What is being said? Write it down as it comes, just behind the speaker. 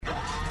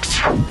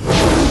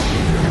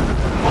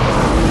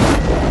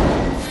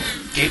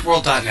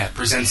GateWorld.net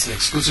presents an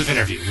exclusive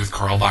interview with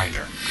Carl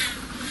Binder.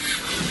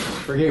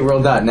 For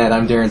GateWorld.net,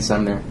 I'm Darren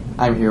Sumner.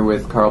 I'm here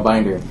with Carl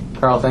Binder.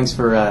 Carl, thanks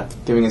for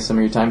giving us some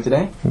of your time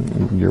today.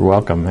 You're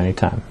welcome,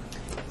 anytime.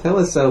 Tell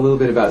us a little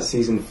bit about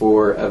Season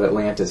 4 of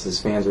Atlantis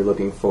as fans are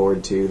looking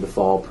forward to the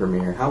fall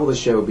premiere. How will the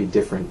show be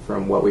different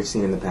from what we've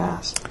seen in the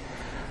past?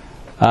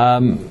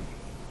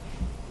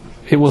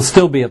 It will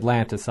still be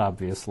Atlantis,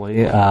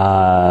 obviously,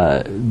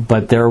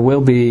 but there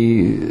will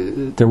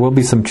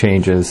be some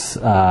changes.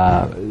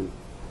 At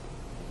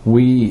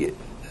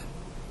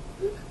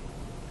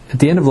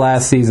the end of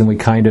last season, we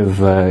kind of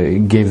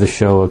gave the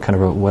show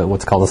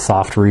what's called a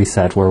soft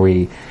reset, where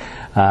we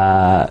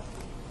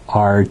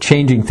are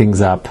changing things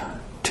up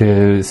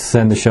to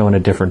send the show in a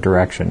different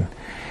direction.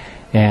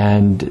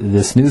 And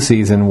this new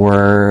season,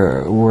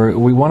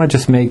 we want to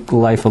just make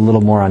life a little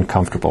more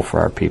uncomfortable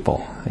for our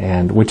people,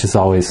 and which is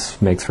always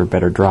makes for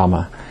better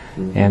drama.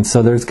 Mm-hmm. And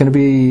so there's going to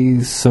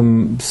be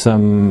some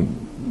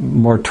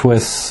more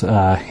twists.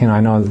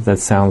 I know that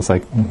sounds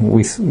like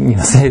we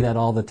say that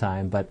all the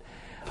time, but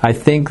I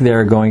think there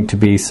are going to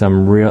be a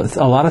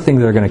lot of things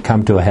that are going to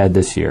come to a head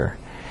this year,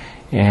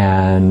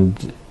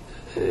 and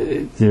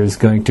there's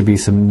going to be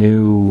some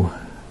new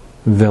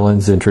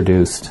villains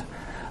introduced.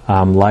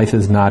 Life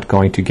is not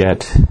going to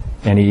get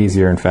any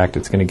easier. In fact,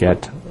 it's going to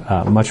get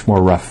much more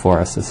rough for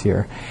us this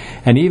year.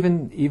 And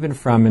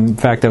in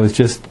fact, I was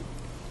just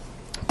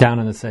down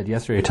on the set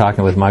yesterday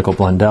talking with Michael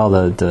Blundell,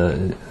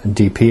 the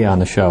DP on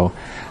the show.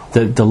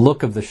 The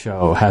look of the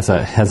show has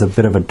a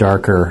bit of a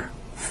darker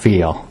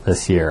feel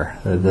this year,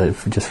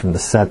 just from the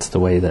sets, the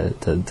way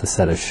the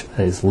set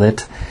is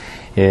lit.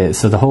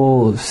 So the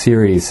whole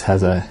series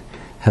has a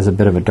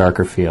bit of a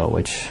darker feel,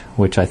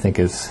 which I think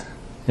is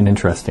an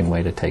interesting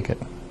way to take it.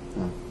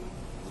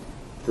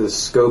 The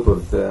scope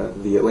of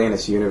the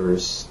Atlantis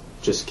universe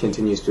just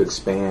continues to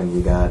expand.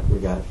 We got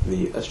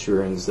the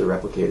Asurans, the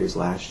Replicators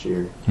last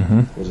year.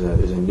 Mm-hmm.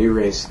 There's a new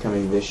race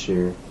coming this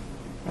year.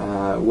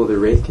 Will the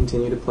Wraith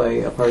continue to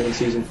play a part in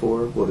Season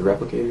 4? Will the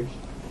Replicators?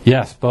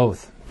 Yes,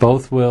 both.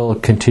 Both will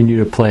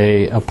continue to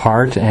play a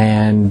part,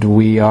 and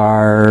we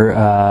are,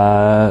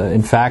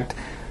 in fact,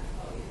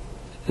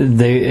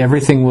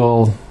 everything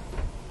will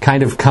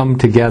kind of come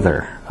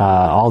together.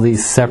 All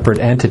these separate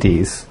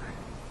entities,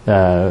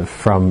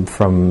 from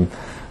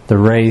the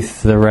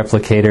Wraith, the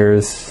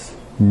Replicators,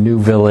 new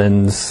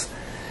villains,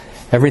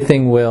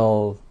 everything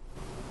will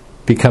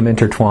become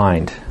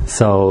intertwined.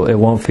 So it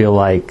won't feel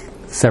like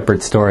separate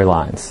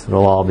storylines.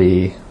 It'll all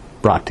be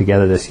brought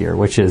together this year,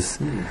 which is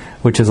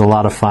a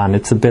lot of fun.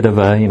 It's a bit of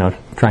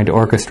trying to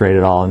orchestrate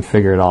it all and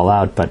figure it all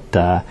out, but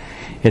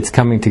it's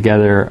coming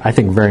together, I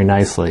think, very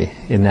nicely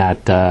in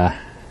that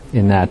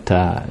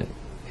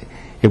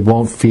it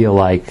won't feel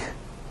like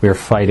we're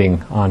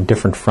fighting on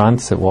different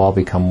fronts. It will all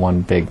become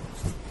one big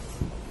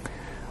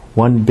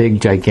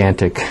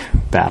gigantic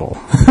battle.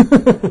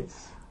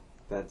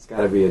 That's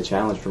got to be a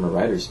challenge from a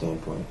writer's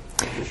standpoint.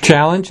 Sure.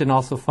 Challenge and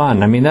also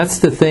fun. I mean, that's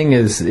the thing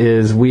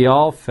is we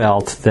all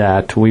felt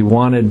that we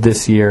wanted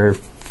this year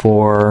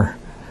for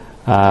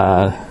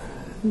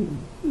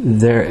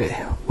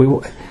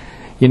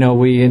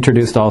we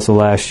introduced also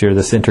last year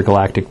this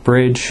intergalactic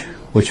bridge,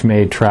 which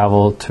made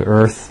travel to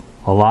Earth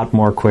a lot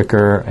more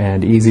quicker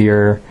and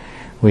easier.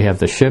 We have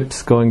the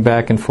ships going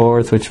back and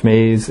forth, which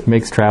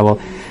makes travel.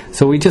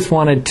 So we just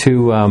wanted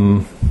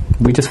to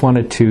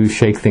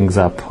shake things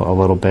up a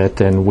little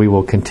bit, and we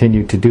will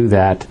continue to do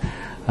that,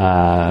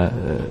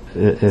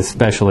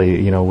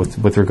 especially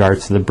with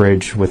regards to the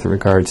bridge, with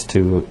regards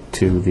to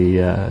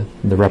the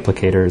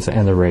Replicators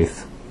and the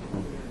Wraith.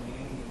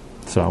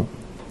 So.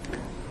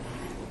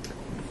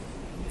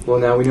 Well,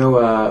 now we know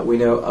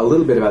a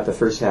little bit about the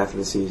first half of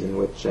the season,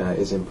 which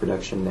is in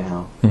production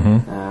now. Mm-hmm.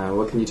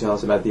 What can you tell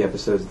us about the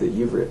episodes that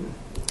you've written?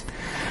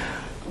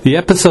 The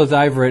episodes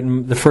I've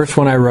written, the first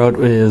one I wrote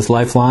is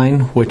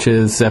Lifeline, which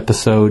is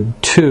episode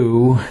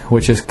 2,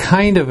 which is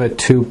kind of a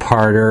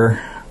two-parter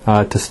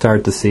to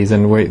start the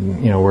season.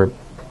 We're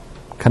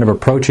kind of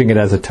approaching it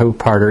as a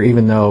two-parter,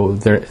 even though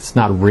it's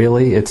not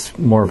really. It's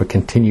more of a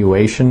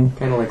continuation.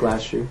 Kind of like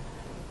last year.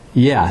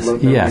 Yes.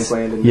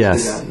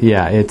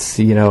 Yeah. It's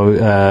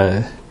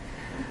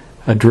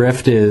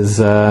Adrift is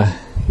the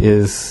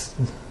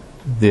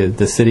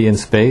city in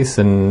space,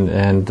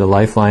 and the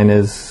Lifeline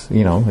is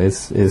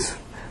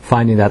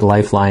finding that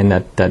lifeline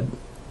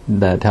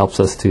that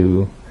helps us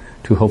to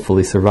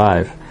hopefully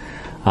survive.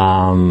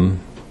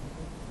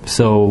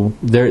 So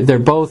they're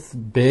both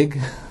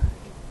big,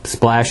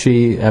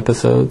 splashy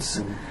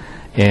episodes,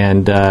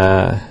 and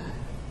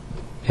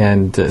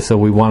so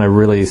we want to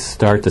really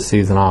start the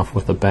season off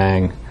with a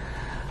bang.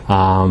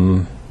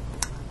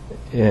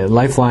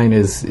 Lifeline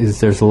is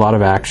there's a lot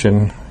of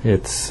action.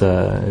 It's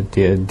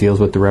deals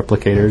with the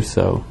Replicators,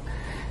 so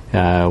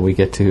we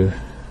get to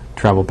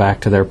travel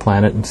back to their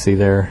planet and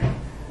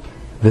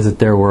visit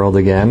their world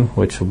again,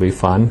 which will be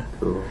fun.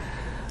 Cool.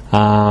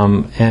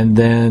 And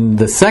then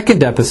the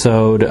second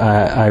episode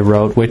I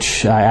wrote,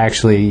 which I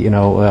actually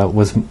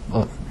was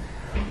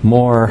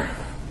more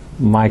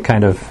my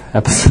kind of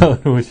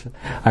episode, which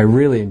I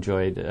really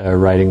enjoyed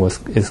writing,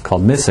 is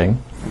called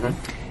Missing,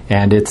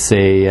 and it's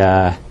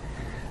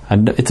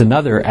it's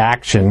another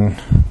action,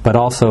 but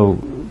also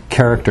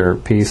character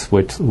piece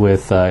with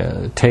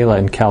Teyla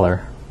and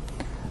Keller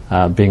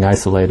being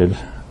isolated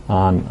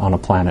on a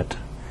planet,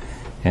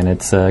 and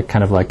it's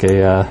kind of like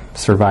a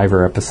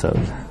Survivor episode.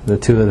 The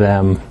two of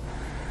them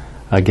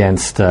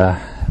against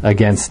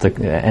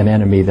an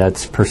enemy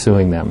that's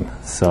pursuing them.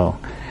 So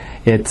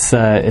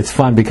it's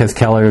fun because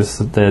Keller's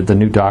the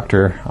new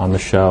doctor on the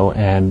show,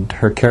 and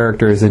her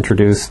character is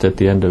introduced at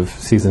the end of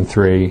season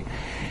 3,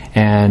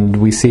 and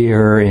we see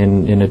her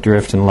in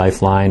Adrift and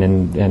Lifeline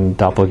and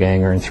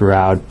Doppelganger and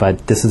throughout.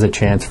 But this is a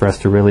chance for us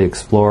to really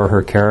explore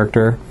her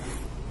character,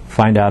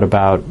 find out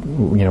about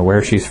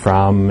where she's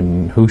from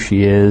and who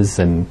she is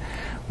and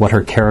what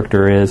her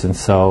character is, and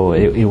so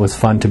it was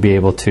fun to be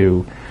able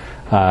to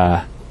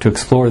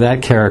explore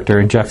that character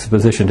in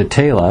juxtaposition to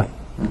Teyla.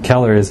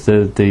 Keller is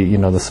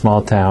the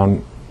small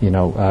town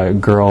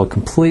girl,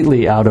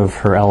 completely out of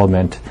her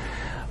element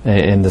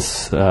in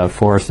this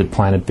forested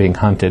planet being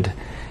hunted,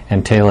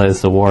 and Teyla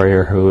is the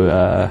warrior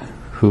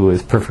who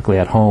is perfectly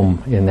at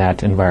home in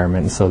that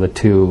environment. And so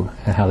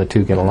how the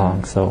two get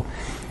along. So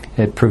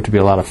it proved to be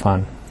a lot of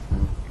fun,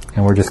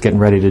 and we're just getting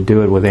ready to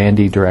do it with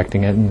Andy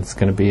directing it, and it's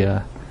going to be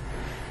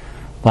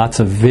lots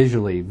of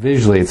visually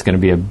it's going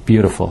to be a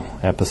beautiful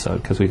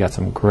episode because we got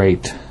some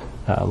great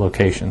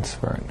locations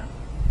for it.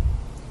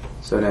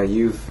 So now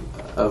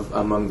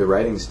among the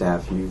writing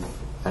staff,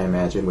 I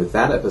imagine, with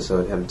that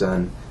episode, have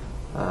done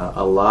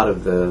a lot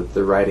of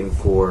the writing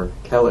for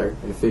Keller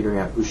and figuring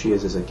out who she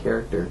is as a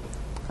character.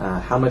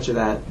 How much of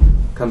that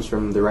comes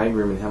from the writing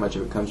room and how much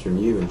of it comes from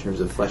you in terms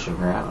of fleshing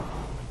her out?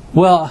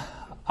 Well,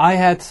 I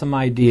had some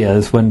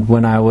ideas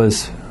when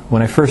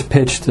I first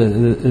pitched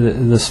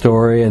the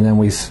story, and then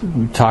we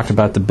talked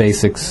about the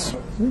basics,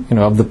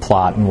 of the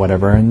plot and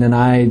whatever, and then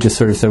I just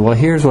sort of said, well,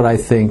 here's what I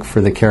think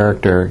for the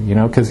character,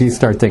 because you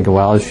start thinking,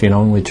 well, is she an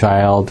only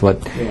child?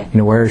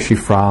 Where is she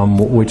from?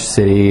 Which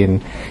city?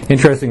 And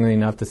interestingly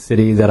enough, the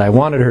city that I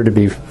wanted her to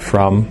be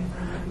from,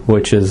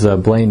 which is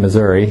Blaine,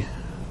 Missouri,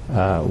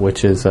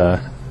 which is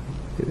the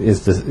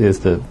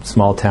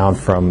small town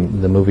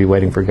from the movie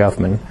Waiting for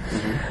Guffman.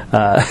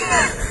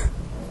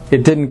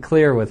 It didn't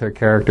clear with her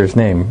character's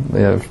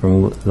name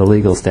from the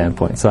legal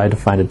standpoint, so I had to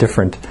find a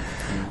different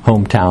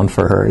hometown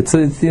for her.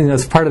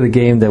 It's part of the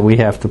game that we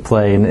have to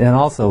play, and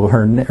also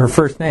her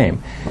first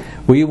name.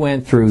 We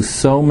went through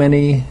so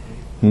many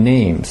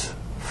names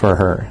for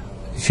her.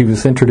 She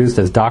was introduced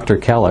as Dr.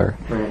 Keller,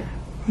 right,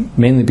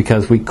 mainly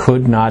because we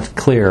could not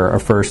clear a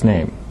first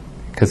name,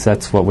 because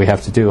that's what we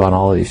have to do on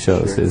all of these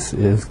shows, sure,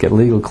 is get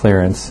legal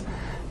clearance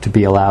to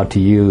be allowed to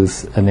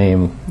use a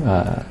name.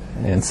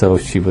 And so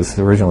she was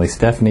originally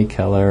Stephanie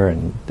Keller,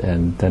 and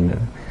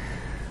then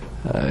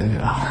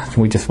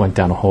we just went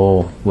down a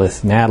whole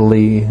list.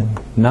 Natalie,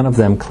 none of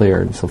them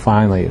cleared. So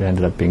finally, it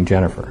ended up being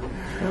Jennifer.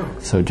 Oh.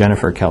 So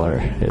Jennifer Keller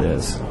it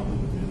is.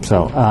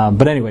 So,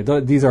 but anyway,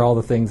 these are all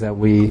the things that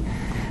we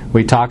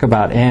talk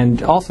about,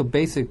 and also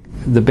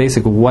the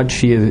basic what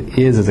she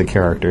is as a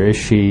character. Is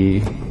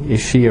she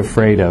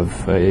afraid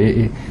of?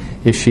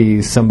 Is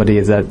she somebody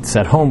that's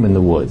at home in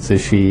the woods? Is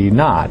she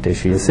not? Is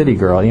she a city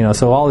girl?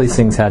 So all these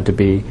things had to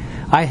be.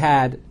 I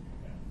had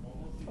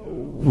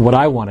what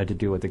I wanted to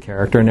do with the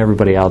character, and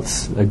everybody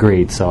else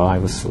agreed. So I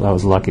was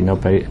lucky.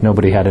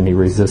 Nobody had any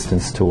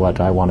resistance to what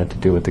I wanted to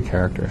do with the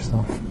character.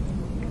 So.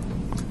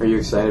 Are you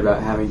excited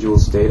about having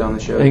Jules Stade on the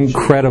show?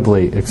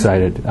 Incredibly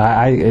excited.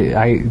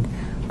 I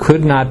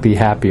could not be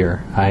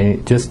happier.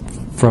 Just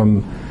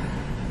from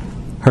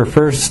her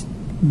first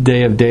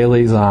day of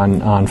dailies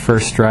on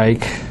First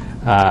Strike,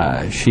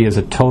 she is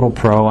a total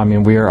pro. I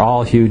mean, we are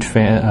all huge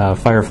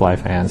Firefly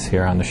fans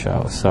here on the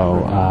show.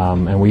 So,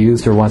 and we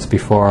used her once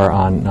before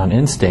on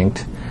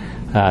Instinct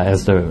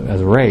as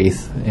a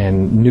Wraith,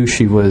 and knew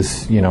she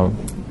was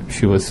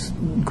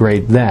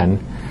great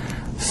then.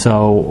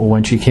 So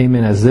when she came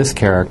in as this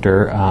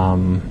character,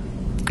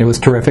 it was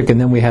terrific.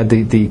 And then we had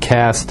the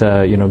cast.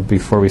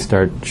 Before we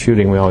start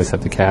shooting, we always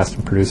have the cast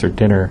and producer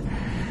dinner,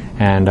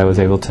 and I was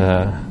able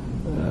to,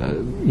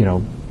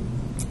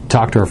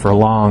 talk to her for a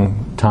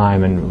long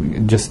time,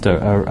 and just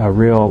a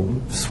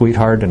real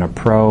sweetheart and a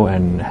pro,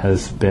 and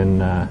has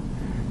been a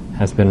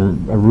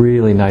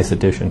really nice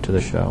addition to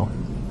the show.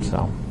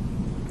 So.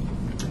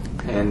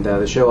 And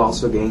the show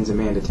also gains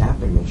Amanda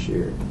Tapping this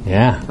year.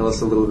 Yeah. Tell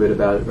us a little bit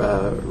about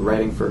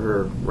writing for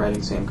her,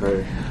 writing Sam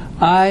Carter.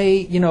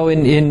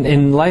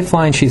 In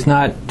Lifeline, she's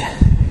not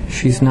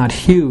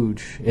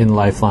huge in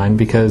Lifeline,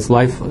 because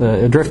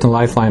Adrift and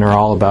Lifeline are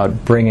all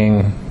about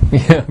bringing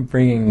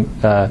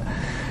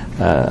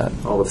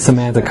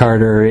Samantha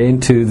Carter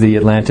into the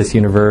Atlantis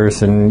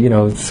universe,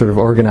 and sort of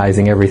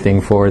organizing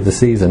everything for the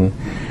season.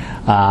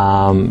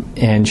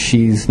 And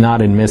she's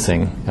not in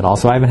Missing at all,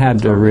 so I haven't had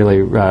to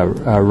really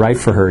write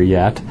for her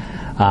yet.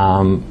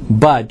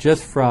 But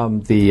just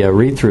from the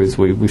read-throughs,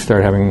 we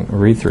started having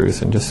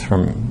read-throughs, and just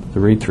from the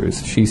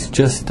read-throughs, she's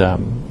just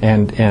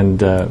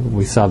and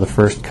we saw the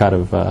first cut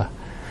of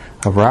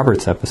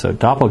Robert's episode,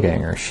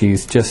 Doppelganger.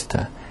 She's just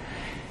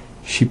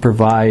she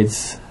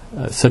provides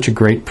such a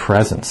great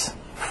presence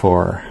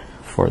for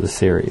the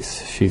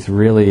series. She's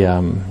really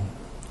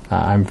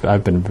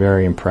I've been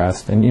very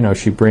impressed, and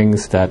she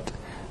brings that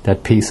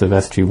piece of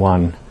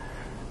SG-1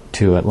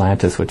 to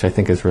Atlantis, which I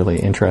think is really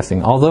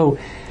interesting. Although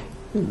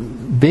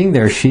being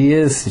there,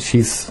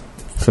 she's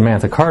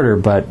Samantha Carter,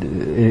 but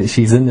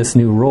she's in this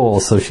new role,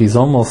 so she's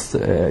almost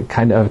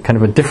kind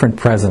of a different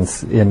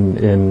presence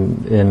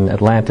in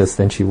Atlantis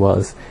than she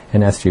was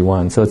in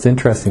SG-1. So it's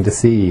interesting to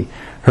see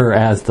her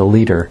as the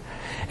leader,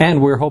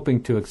 and we're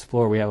hoping to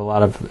explore. We have a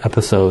lot of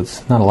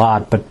episodes, not a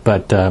lot,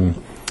 but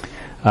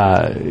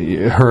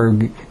her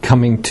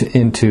coming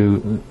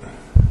into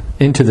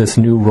this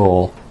new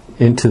role,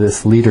 into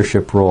this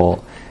leadership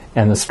role,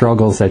 and the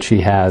struggles that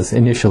she has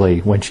initially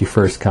when she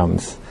first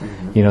comes.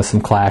 Mm-hmm.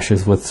 Some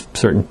clashes with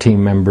certain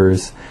team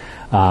members,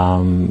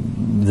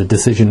 the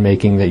decision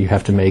making that you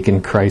have to make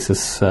in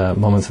crisis,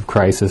 moments of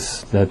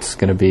crisis, that's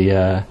going to be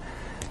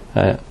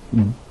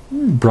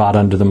brought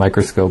under the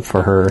microscope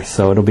for her.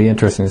 So it'll be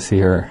interesting to see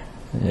her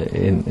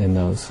in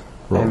those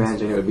roles. I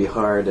imagine it would be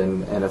hard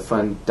and a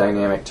fun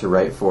dynamic to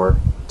write for,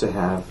 to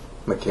have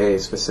McKay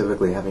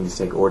specifically having to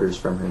take orders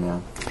from her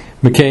now.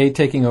 McKay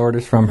taking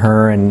orders from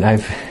her, and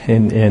I've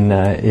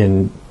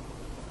in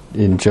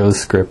Joe's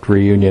script,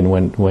 Reunion,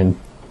 when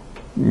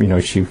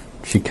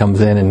she comes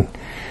in and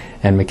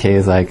McKay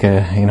is like,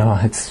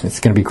 it's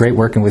going to be great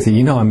working with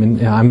you. I'm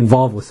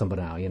involved with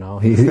somebody now.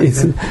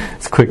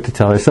 He's quick to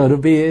tell her. So it'll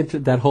be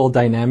that whole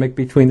dynamic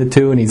between the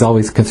two, and he's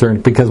always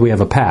concerned because we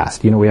have a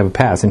past. We have a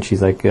past, and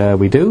she's like,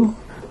 we do.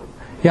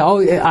 Yeah.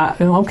 Oh,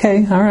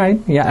 okay. All right.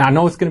 Yeah. I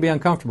know it's going to be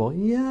uncomfortable.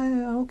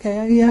 Yeah.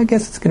 Okay. Yeah. I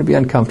guess it's going to be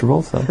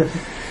uncomfortable. So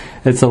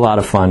it's a lot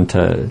of fun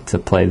to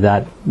play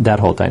that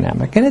whole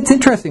dynamic, and it's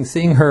interesting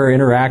seeing her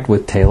interact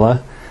with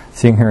Teyla,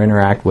 seeing her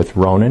interact with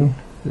Ronan.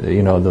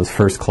 Those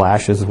first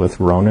clashes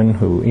with Ronan,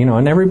 who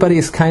and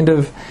everybody's kind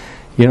of,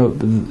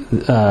 Ronan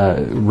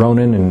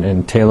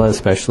and Teyla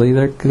especially.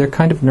 They're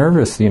kind of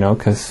nervous,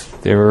 because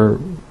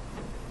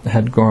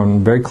had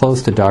grown very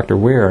close to Dr.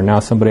 Weir.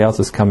 Now somebody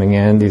else is coming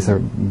in. These are,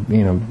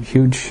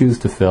 huge shoes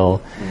to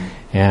fill,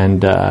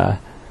 and so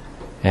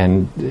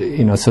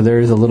there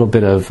is a little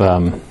bit of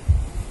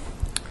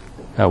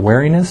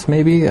wariness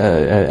maybe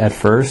at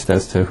first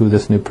as to who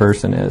this new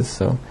person is.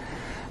 So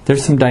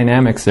there's some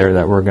dynamics there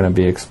that we're going to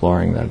be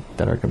exploring that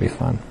are going to be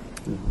fun.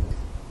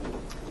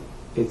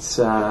 It's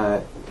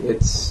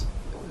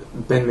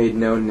been made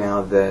known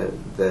now that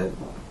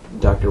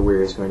Dr.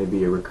 Weir is going to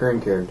be a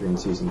recurring character in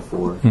season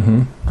 4.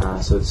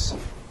 Mm-hmm. So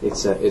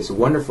it's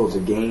wonderful to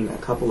gain a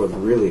couple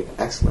of really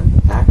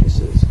excellent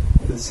actresses.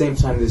 At the same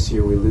time, this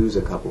year we lose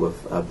a couple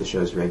of the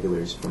show's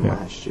regulars from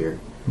last year.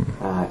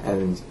 Mm-hmm.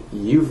 And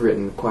you've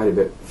written quite a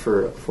bit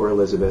for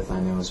Elizabeth, I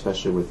know,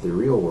 especially with The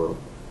Real World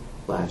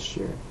last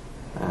year.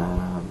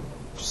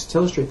 Just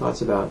tell us your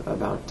thoughts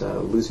about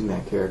losing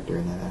that character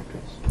and that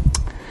actress.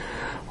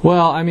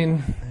 Well, I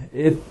mean,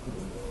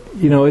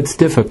 it's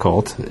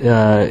difficult.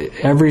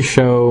 Every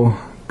show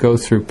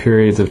goes through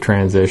periods of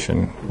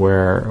transition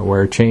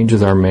where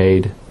changes are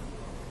made,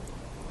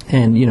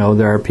 and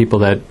there are people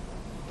that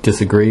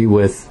disagree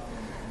with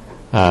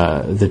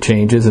the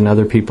changes, and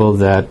other people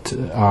that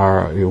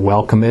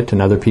welcome it,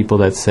 and other people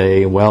that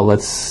say, "Well,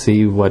 let's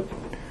see what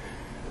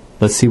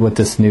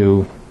this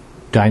new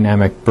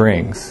dynamic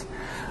brings."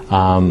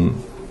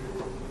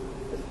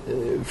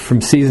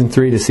 From season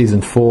 3 to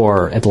season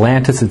 4,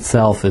 Atlantis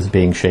itself is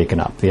being shaken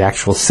up. The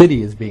actual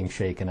city is being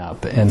shaken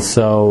up, and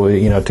so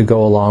to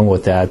go along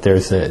with that,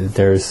 there's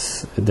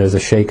a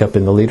shake-up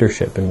in the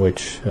leadership in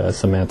which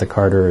Samantha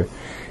Carter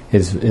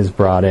is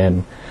brought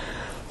in.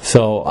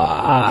 So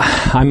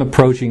I'm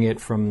approaching it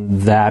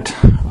from that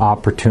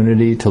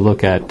opportunity to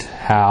look at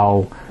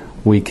how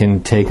we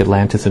can take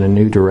Atlantis in a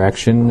new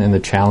direction and the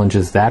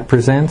challenges that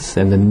presents,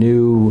 and the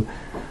new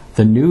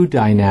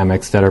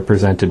dynamics that are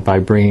presented by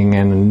bringing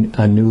in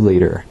a new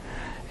leader,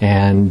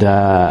 and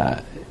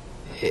the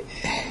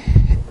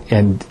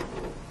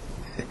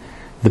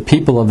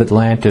people of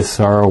Atlantis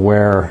are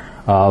aware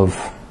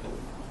of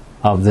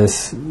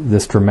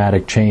this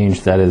dramatic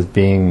change that is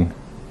being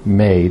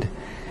made,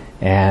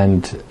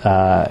 and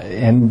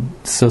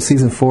so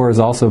season 4 is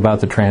also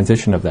about the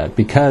transition of that,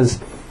 because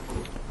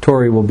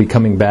Tori will be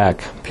coming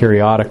back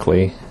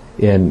periodically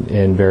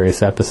in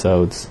various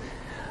episodes.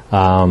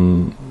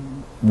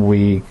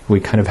 We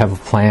kind of have a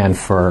plan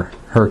for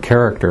her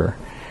character,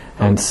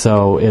 and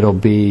so it'll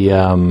be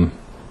our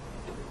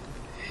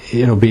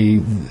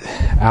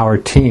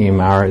team,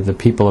 the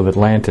people of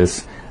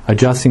Atlantis,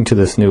 adjusting to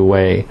this new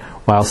way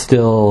while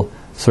still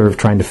sort of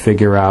trying to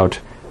figure out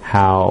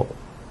how,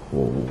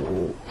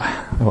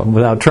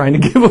 without trying to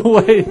give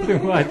away too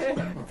much.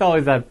 It's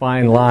always that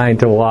fine line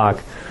to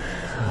walk.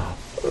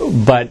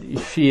 But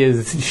she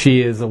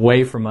is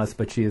away from us,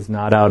 but she is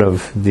not out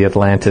of the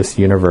Atlantis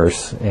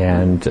universe,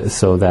 and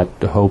so that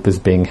hope is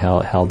being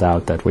held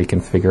out that we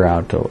can figure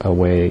out a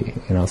way.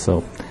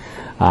 So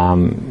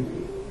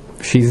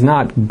she's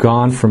not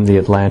gone from the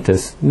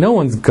Atlantis. No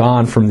one's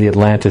gone from the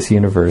Atlantis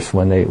universe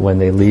when they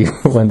leave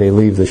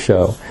leave the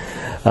show,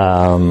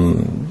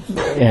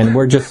 and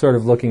we're just sort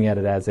of looking at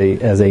it as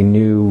a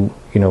new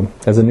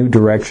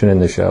direction in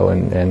the show,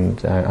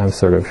 and I'm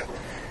sort of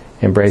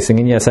embracing.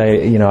 And yes,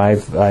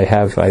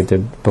 I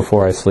did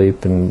Before I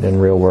Sleep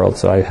and Real World,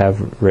 so I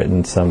have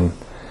written some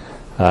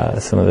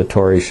of the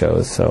Tory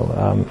shows.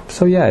 So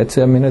yeah, it's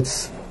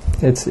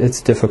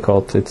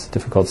difficult. It's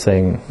difficult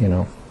saying,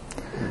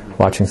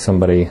 watching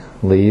somebody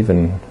leave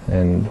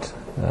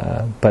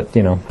but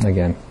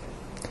again,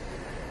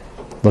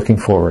 looking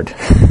forward.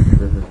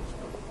 Mm-hmm. Do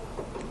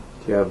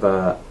you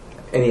have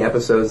any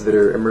episodes that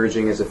are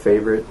emerging as a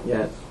favorite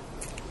yet?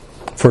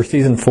 For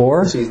season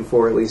 4? For season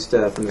 4, at least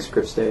from the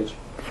script stage.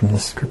 From the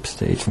script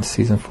stage in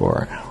season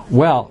 4.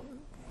 Well,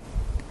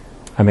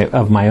 I mean,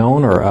 of my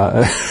own or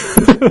of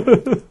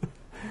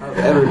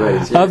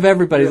everybody's. Of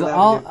everybody's.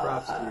 I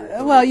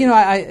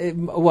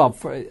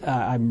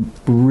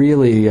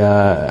really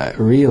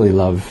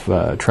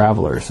love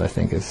Travelers. I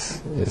think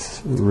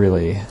is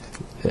really.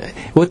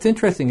 What's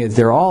interesting is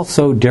they're all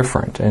so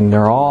different, and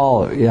they're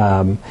all.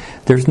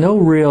 There's no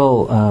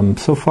real.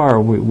 So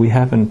far,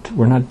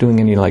 we're not doing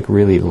any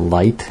really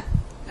light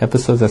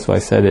episodes. That's why I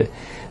said it.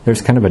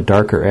 There's kind of a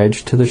darker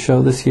edge to the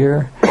show this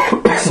year.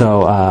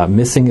 So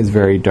Missing is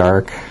very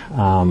dark,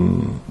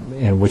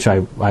 and which I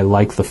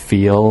like the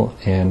feel,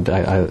 and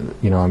I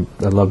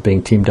love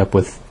being teamed up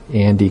with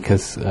Andy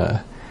because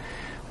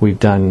we've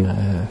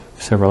done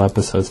several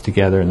episodes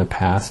together in the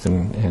past,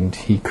 and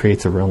he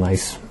creates a real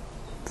nice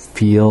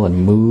feel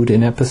and mood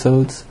in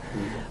episodes,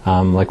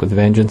 like with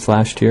Vengeance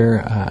last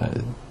year,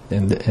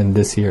 and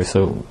this year.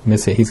 So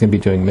Missing, he's going to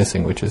be doing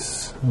Missing, which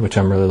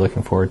I'm really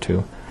looking forward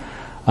to.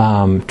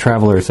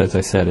 Travelers, as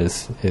I said,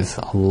 is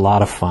a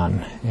lot of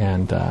fun,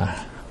 and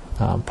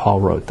Paul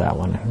wrote that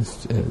one.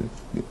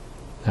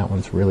 That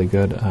one's really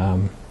good.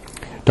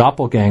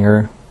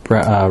 Doppelganger,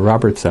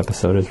 Robert's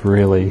episode, is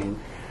really,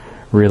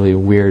 really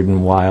weird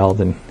and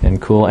wild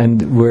and cool.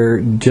 And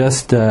we're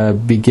just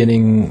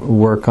beginning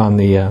work on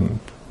the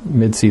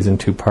mid-season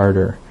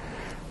 2-parter.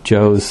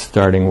 Joe's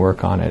starting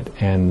work on it,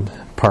 and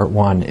part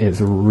 1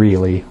 is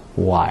really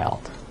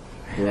wild.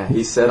 Yeah,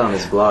 he said on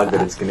his blog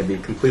that it's going to be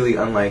completely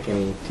unlike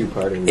any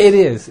 2-parter. It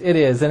is,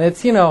 and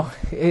it's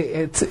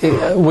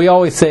we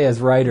always say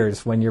as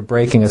writers, when you're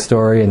breaking a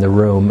story in the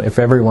room, if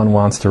everyone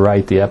wants to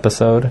write the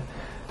episode,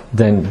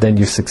 then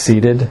you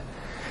succeeded.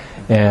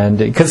 And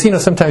because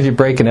sometimes you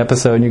break an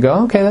episode and you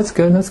go, okay, that's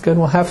good,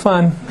 we'll have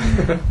fun.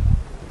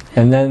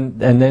 and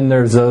then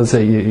there's those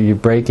that you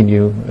break,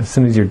 and as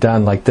soon as you're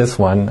done, like this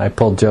one, I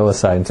pulled Joe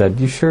aside and said,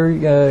 "You sure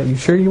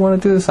you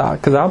want to do this?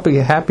 Because I'll be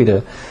happy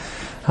to."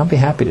 do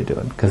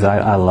it because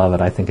I love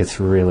it. I think it's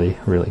really,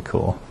 really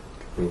cool.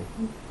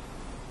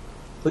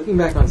 Looking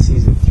back on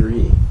season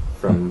 3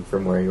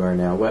 from where you are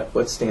now,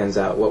 what stands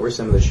out? What were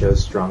some of the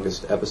show's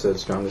strongest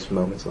episodes, strongest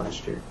moments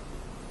last year?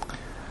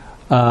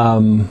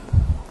 The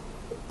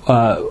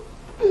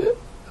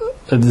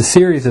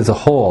series as a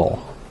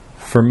whole,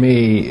 for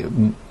me,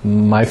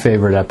 my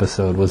favorite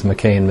episode was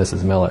McKay and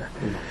Mrs. Miller.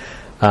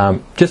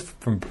 Just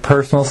from a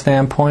personal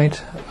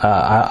standpoint,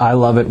 I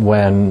love it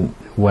when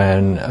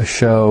a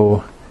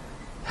show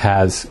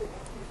has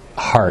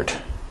heart.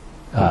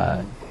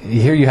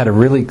 Here you had a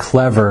really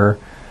clever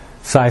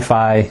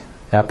sci-fi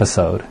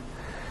episode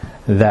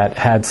that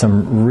had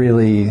some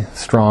really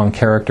strong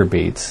character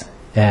beats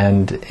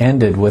and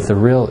ended with it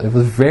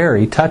was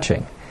very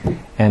touching.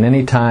 And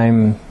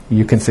anytime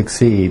you can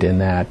succeed in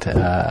that,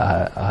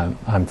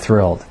 I'm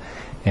thrilled.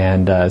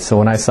 And so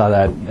when I saw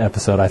that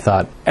episode, I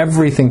thought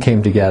everything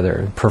came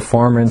together.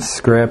 Performance,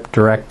 script,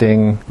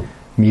 directing,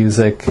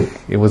 music.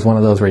 It was one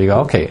of those where you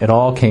go, okay, it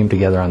all came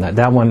together on that.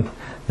 That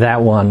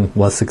one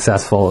was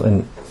successful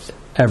in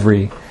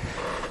every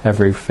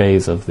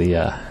phase of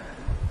the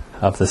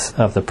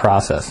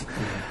process.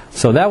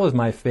 So that was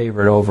my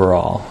favorite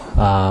overall.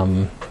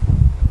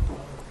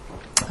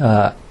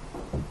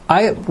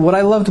 What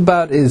I loved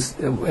about is,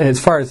 as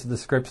far as the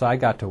scripts I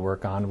got to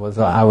work on, was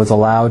I was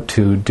allowed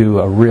to do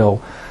a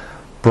real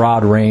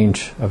broad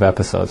range of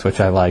episodes, which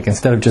I like,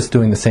 instead of just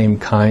doing the same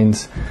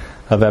kinds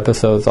of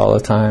episodes all the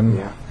time.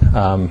 Yeah.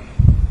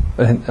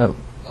 And a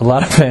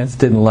lot of fans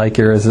didn't like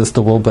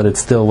Irresistible, but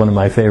it's still one of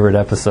my favorite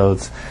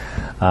episodes.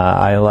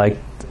 I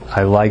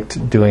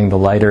liked doing the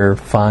lighter,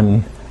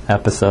 fun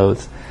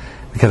episodes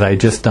because I had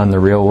just done The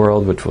Real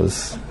World, which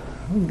was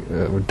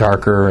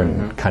darker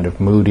and kind of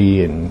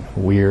moody and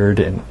weird,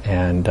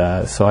 and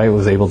so I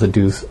was able to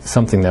do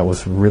something that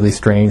was really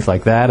strange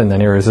like that, and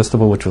then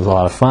Irresistible, which was a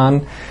lot of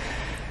fun.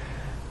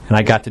 And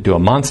I got to do a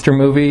monster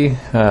movie,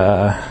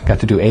 got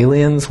to do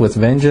Aliens with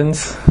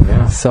Vengeance.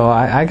 Yeah. So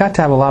I got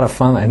to have a lot of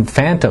fun. And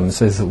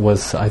Phantoms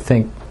was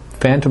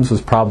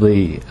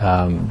probably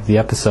the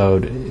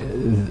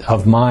episode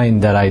of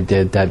mine that I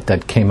did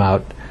that came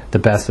out the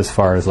best as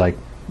far as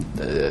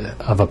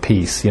of a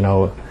piece,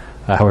 how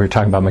we were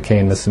talking about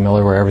McKay and Mrs.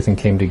 Miller, where everything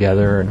came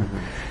together,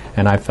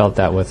 and I felt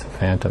that with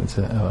Phantoms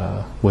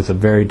was a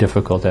very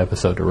difficult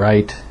episode to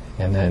write,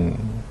 and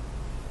then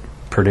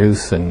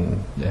produce,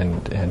 and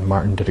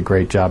Martin did a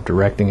great job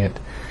directing it,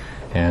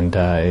 and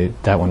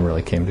that one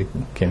really came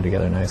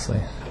together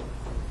nicely.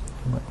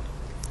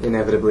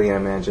 Inevitably, I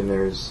imagine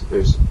there's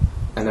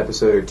an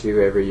episode or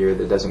two every year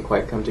that doesn't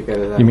quite come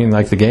together that You mean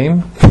like the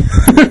game?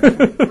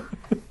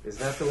 Is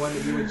that the one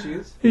that you would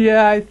choose?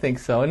 Yeah, I think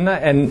so. And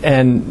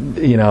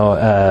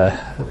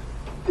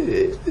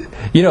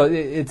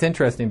it's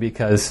interesting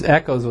because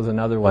Echoes was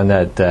another one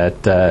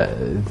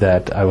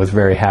that I was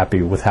very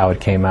happy with how it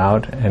came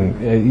out,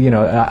 and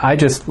I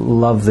just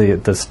love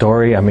the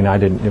story. I mean,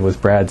 it was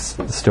Brad's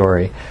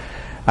story.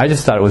 I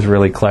just thought it was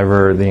really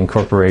clever, the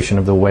incorporation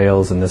of the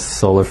whales and this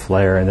solar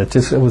flare, and it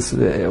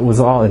was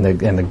all in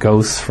the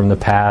ghosts from the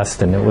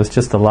past, and it was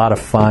just a lot of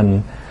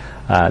fun.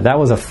 That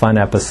was a fun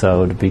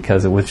episode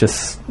because it was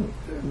just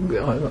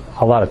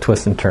a lot of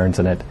twists and turns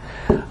in it.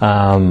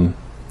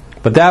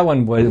 But that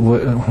one,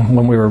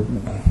 when we were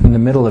in the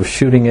middle of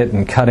shooting it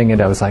and cutting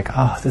it, I was like,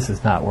 oh, this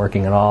is not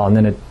working at all. And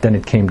then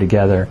it came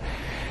together.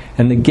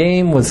 And the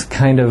game was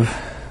it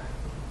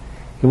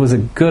was a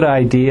good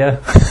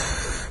idea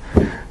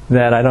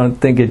that I don't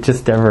think it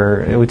just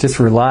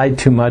relied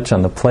too much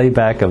on the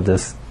playback of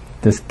this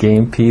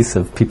game piece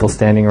of people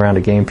standing around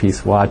a game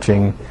piece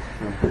watching.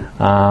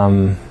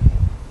 I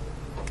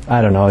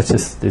don't know.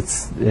 It's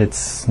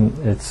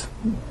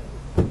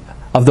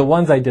of the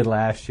ones I did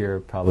last year,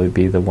 it'd probably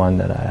be the one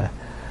that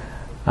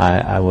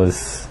I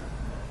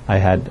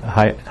had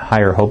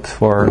higher hopes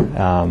for,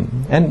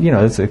 and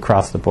it's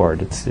across the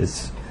board.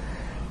 It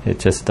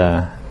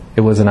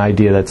was an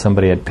idea that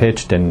somebody had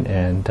pitched,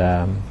 and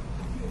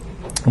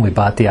we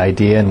bought the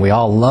idea, and we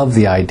all loved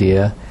the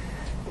idea,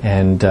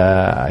 and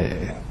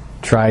I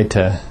tried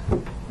to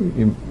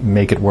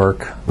make it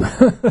work.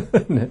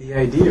 The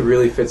idea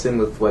really fits in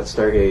with what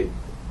Stargate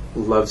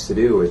loves to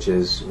do, which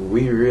is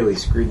we really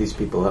screwed these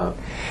people up.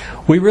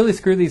 We really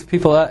screwed these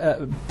people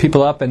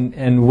up,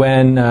 and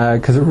when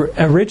because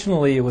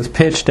originally it was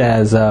pitched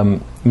as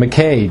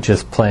McKay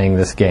just playing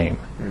this game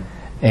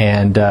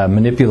and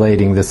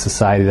manipulating this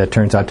society that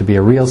turns out to be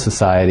a real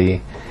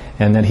society,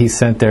 and then he's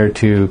sent there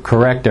to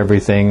correct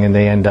everything, and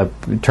they end up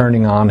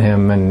turning on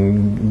him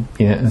and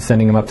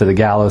sending him up to the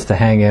gallows to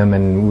hang him,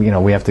 and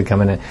we have to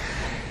come in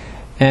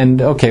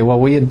and okay, well,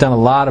 we had done a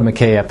lot of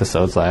McKay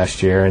episodes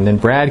last year, and then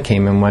Brad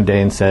came in one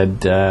day and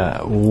said,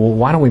 well,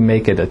 why don't we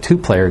make it a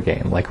two-player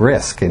game like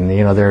Risk? And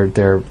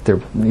they're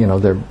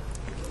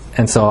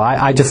and so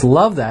I just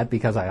love that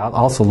because I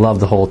also love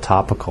the whole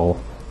topical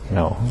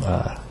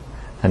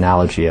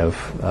analogy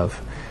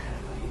of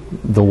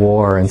the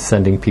war and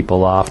sending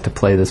people off to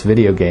play this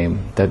video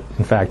game that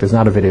in fact is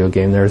not a video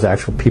game. There's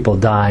actual people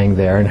dying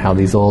there, and how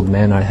these old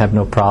men have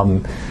no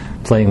problem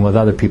playing with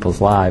other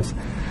people's lives.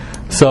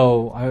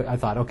 So I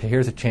thought, okay,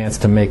 here's a chance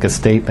to make a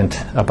statement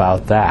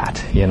about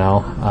that, and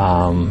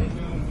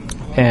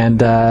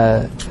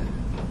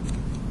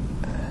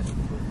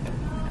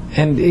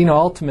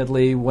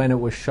ultimately when it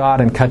was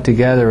shot and cut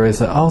together is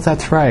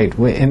that's right,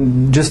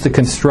 and just the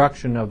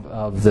construction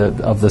of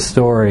the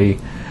story.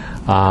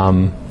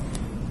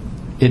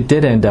 It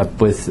did end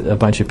up with a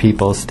bunch of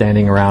people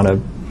standing around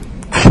a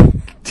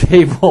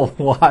table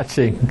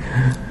watching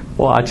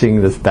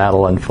this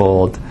battle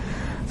unfold.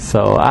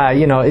 So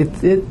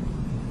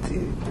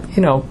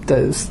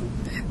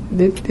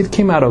it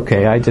came out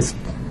okay. I just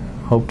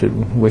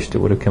wished it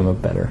would have come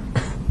out better.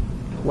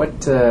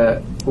 What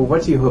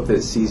do you hope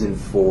that season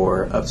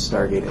 4 of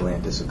Stargate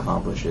Atlantis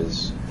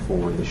accomplishes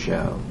for the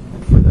show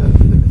and for the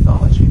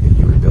mythology that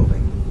you were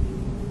building?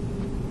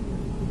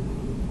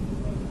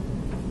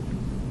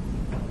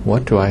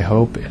 What do I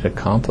hope it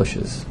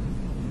accomplishes?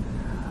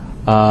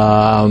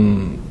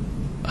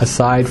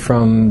 Aside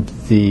from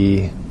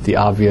the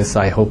obvious,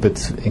 I hope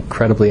it's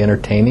incredibly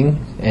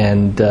entertaining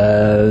and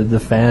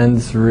the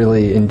fans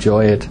really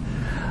enjoy it.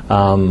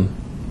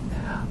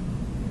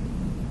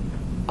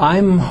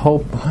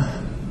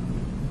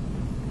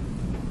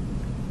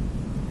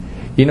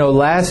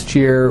 Last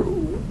year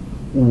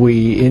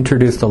we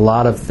introduced a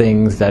lot of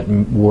things that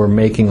were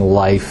making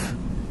life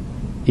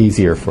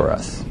easier for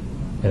us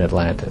in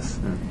Atlantis.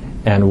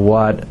 And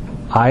what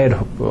I had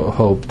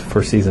hoped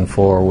for season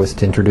 4 was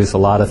to introduce a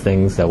lot of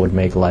things that would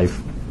make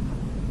life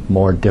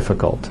more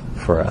difficult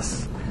for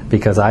us,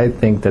 because I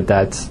think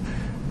that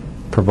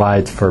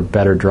provides for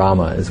better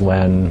drama is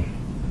when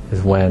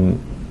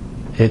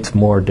it's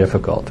more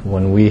difficult,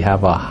 when we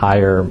have a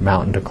higher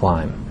mountain to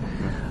climb.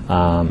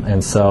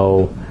 And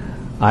so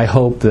I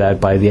hope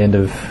that by the end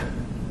of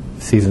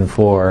season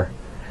 4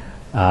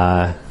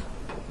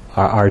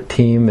 our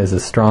team is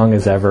as strong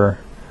as ever,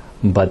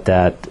 but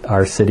that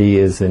our city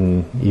is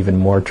in even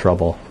more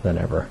trouble than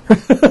ever.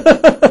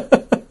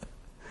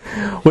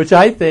 Which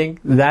I think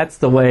that's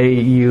the way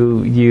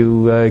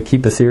you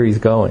keep a series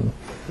going,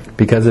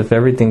 because if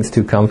everything's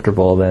too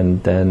comfortable,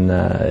 then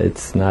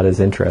it's not as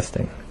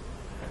interesting.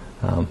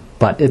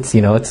 But it's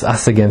it's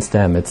us against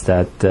them. It's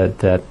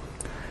that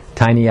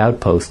tiny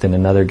outpost in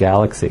another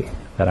galaxy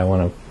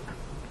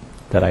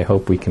that I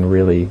hope we can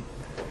really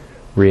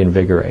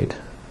reinvigorate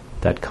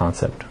that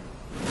concept.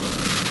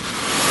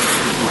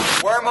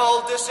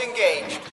 Wormhole disengaged.